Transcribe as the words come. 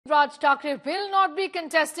Raj Thackeray will not be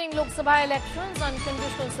contesting Lok Sabha elections.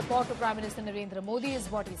 Unconditional support to Prime Minister Narendra Modi is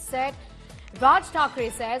what he said. Raj Thackeray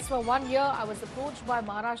says, for 1 year, I was approached by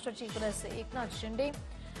Maharashtra Chief Minister Eknath Shinde.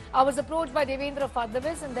 I was approached by Devendra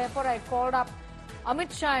Fadnavis and therefore I called up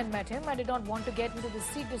Amit Shah and met him. I did not want to get into the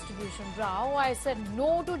seat distribution row. I said no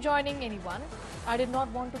to joining anyone. I did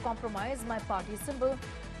not want to compromise my party symbol.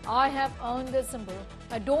 I have earned this symbol.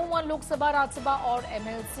 I don't want Lok Sabha, Raj Sabha or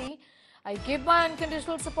MLC. I give my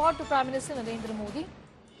unconditional support to Prime Minister Narendra Modi.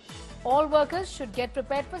 All workers should get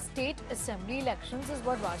prepared for state assembly elections is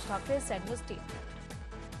what Raj Thackeray said in his statement.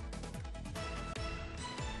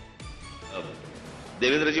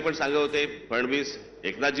 Devendraji पण सांगत होते, फडणवीस,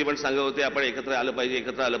 एकनाथजी पण सांगत होते, आपण एकत्र आलं पाहिजे,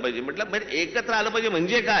 एकत्र आलं पाहिजे. म्हटलं एकत्र आलं पाहिजे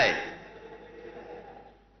म्हणजे काय?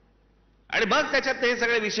 आणि मग त्याच्यात हे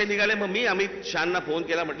सगळे विषय निघाले. मग मी अमित शहांना फोन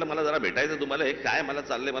केला, म्हटलं मला जरा भेटायचं तुम्हाला, हे काय मला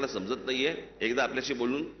चाललंय मला समजत नाहीये, एकदा आपल्याशी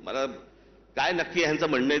बोलून मला काय नक्की ह्यांचं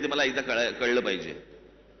म्हणणं आहे ते मला एकदा कळलं पाहिजे.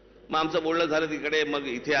 मग आमचं बोलणं झालं तिकडे, मग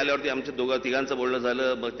इथे आल्यावरती आमच्या तिघांचं बोलणं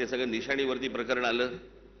झालं. मग ते सगळं निशाणीवरती प्रकरण आलं.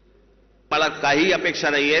 मला काही अपेक्षा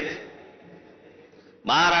नाहीयेत.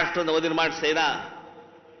 महाराष्ट्र नवनिर्माण सेना,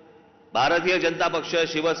 भारतीय जनता पक्ष,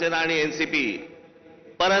 शिवसेना आणि एनसीपी,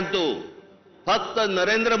 परंतु फक्त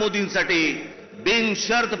नरेंद्र मोदींसाठी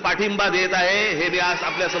बिनशर्त पाठिंबा देत आहे, हे मी आज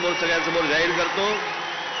आपल्या समोर सगळ्यांसमोर जाहीर करतो.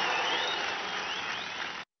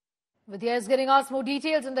 Vidya is getting us more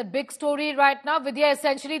details on that big story right now. Vidya,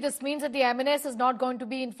 essentially this means that the MNS is not going to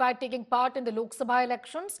be in fact taking part in the Lok Sabha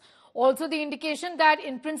elections. Also the indication that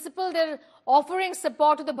in principle they're offering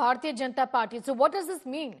support to the Bharatiya Janata Party. So what does this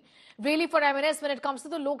mean really for MNS when it comes to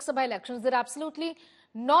the Lok Sabha elections? They're absolutely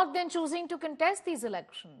not then choosing to contest these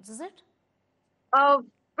elections, is it? Well,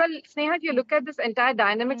 Sneha, if you look at this entire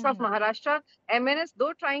dynamics of Maharashtra, MNS,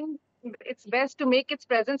 though trying its best to make its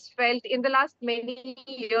presence felt in the last many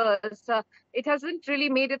years, it hasn't really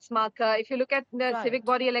made its mark. If you look at the civic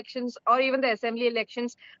body elections or even the assembly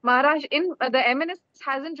elections, the MNS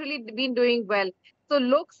hasn't really been doing well. So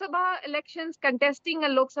Lok Sabha elections, contesting a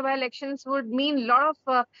Lok Sabha elections would mean a lot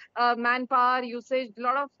of manpower usage, a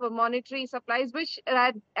lot of monetary supplies, which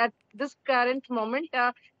at this current moment,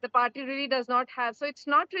 the party really does not have. So it's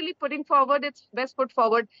not really putting forward its best foot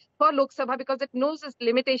forward for Lok Sabha because it knows its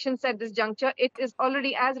limitations at this juncture. It is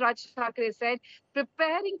already, as Raj Thackeray said,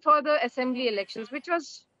 preparing for the assembly elections, which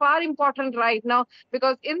was far important right now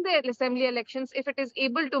because in the assembly elections, if it is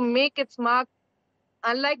able to make its mark,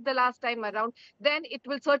 unlike the last time around, then it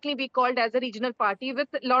will certainly be called as a regional party with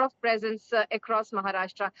a lot of presence across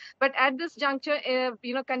Maharashtra. But at this juncture,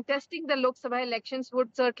 contesting the Lok Sabha elections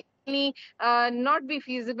would certainly not be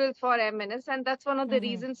feasible for MNS. And that's one of the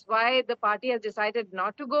reasons why the party has decided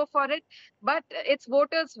not to go for it. But its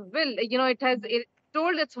voters will, it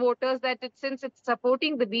told its voters that since it's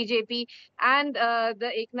supporting the BJP and the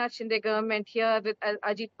Eknath Shinde government here with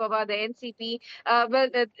Ajit Pawar, the NCP,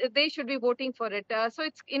 they should be voting for it. So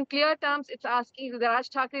it's in clear terms, it's asking, the Raj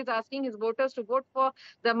Thackeray is asking his voters to vote for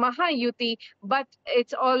the Mahayuti, but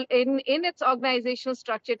it's all in its organizational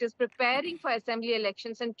structure. It is preparing for assembly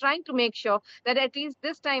elections and trying to make sure that at least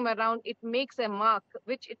this time around it makes a mark,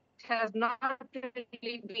 which it has not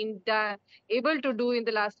really been able to do in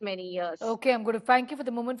the last many years. Okay, I'm going to thank you for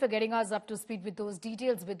the moment for getting us up to speed with those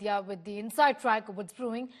details, Vidya, with the inside track of what's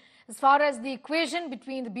brewing as far as the equation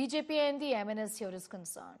between the BJP and the MNS here is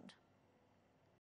concerned.